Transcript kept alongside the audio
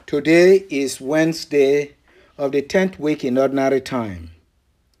Today is Wednesday of the 10th week in Ordinary Time.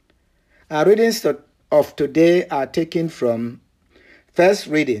 Our readings of today are taken from first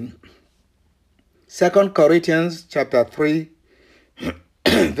reading, 2 Corinthians chapter 3,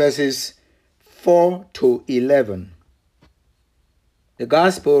 verses 4 to 11. The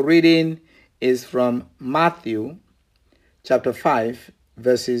Gospel reading is from Matthew chapter 5,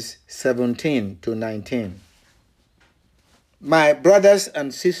 verses 17 to 19. My brothers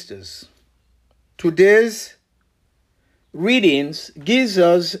and sisters, today's readings gives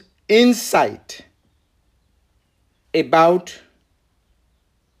us insight about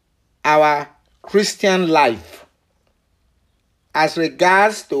our Christian life as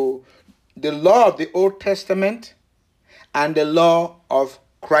regards to the law of the Old Testament and the law of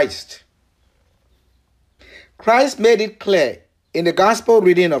Christ. Christ made it clear in the gospel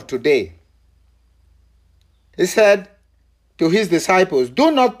reading of today. He said to his disciples,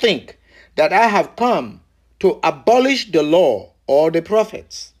 "Do not think that I have come to abolish the law or the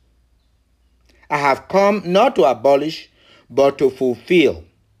prophets. I have come not to abolish, but to fulfill."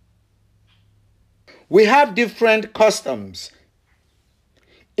 We have different customs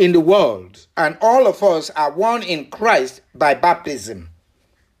in the world, and all of us are one in Christ by baptism.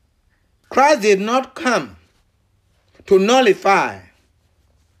 Christ did not come to nullify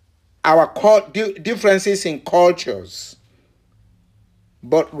our differences in cultures,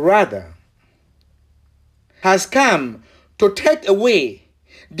 but rather has come to take away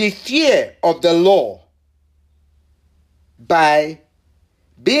the fear of the law by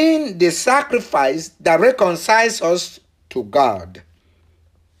being the sacrifice that reconciles us to God.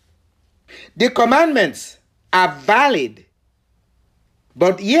 The commandments are valid,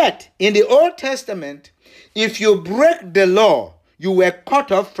 but yet in the Old Testament, if you break the law, you were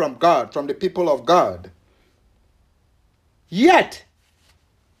cut off from God, from the people of God. Yet,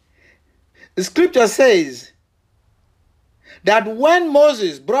 the scripture says that when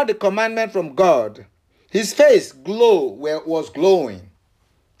Moses brought the commandment from God, his face was glowing.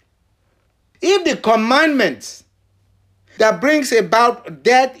 If the commandments that brings about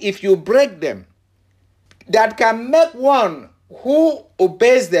death if you break them, that can make one who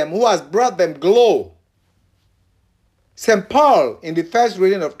obeys them, who has brought them, glow. St. Paul, in the first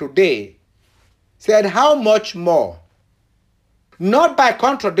reading of today, said, how much more? Not by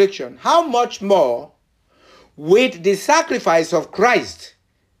contradiction, how much more with the sacrifice of Christ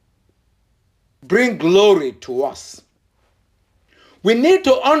bring glory to us? We need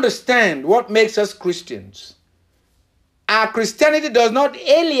to understand what makes us Christians. Our Christianity does not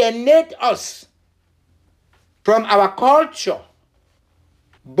alienate us from our culture,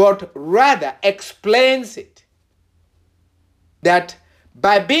 but rather explains it. That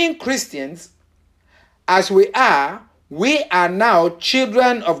by being Christians, as we are now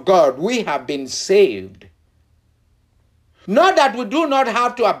children of God. We have been saved. Not that we do not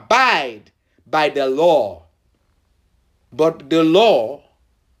have to abide by the law, but the law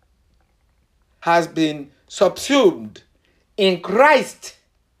has been subsumed in Christ,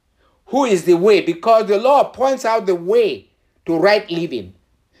 who is the way, because the law points out the way to right living.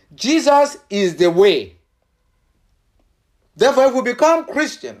 Jesus is the way. Therefore, if we become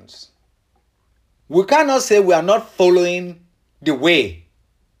Christians, we cannot say we are not following the way,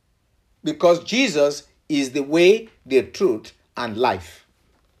 because Jesus is the way, the truth, and life.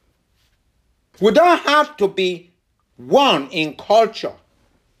 We don't have to be one in culture,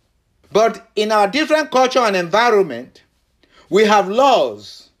 but in our different culture and environment, we have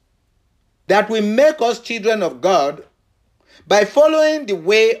laws that will make us children of God by following the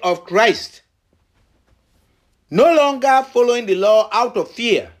way of Christ. No longer following the law out of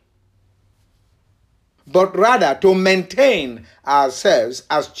fear, but rather to maintain ourselves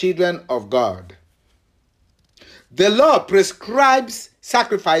as children of God. The law prescribes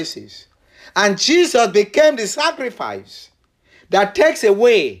sacrifices, and Jesus became the sacrifice that takes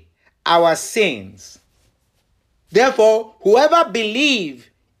away our sins. Therefore, whoever believes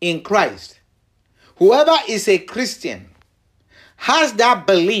in Christ, whoever is a Christian, has that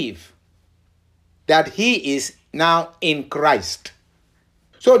belief that he is now in Christ.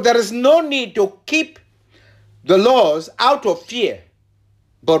 So there is no need to keep the laws out of fear,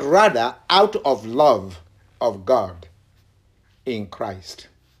 but rather out of love of God in Christ.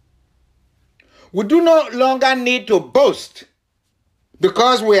 We do no longer need to boast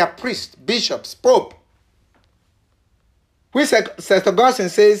because we are priests, bishops, pope. Which St. Augustine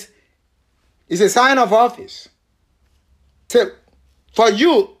says is a sign of office. So, for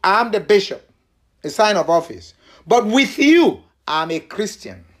you, I am the bishop, a sign of office. But with you, I am a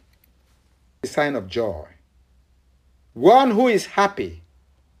Christian, a sign of joy. One who is happy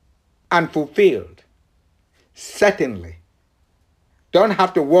and fulfilled. Certainly, don't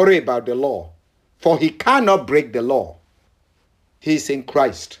have to worry about the law, for he cannot break the law. He is in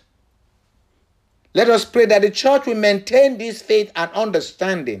Christ. Let us pray that the church will maintain this faith and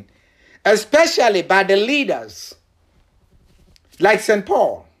understanding, especially by the leaders like St.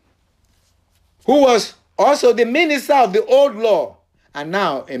 Paul, who was also the minister of the old law and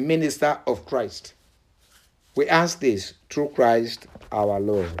now a minister of Christ. We ask this through Christ our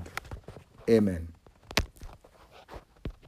Lord. Amen.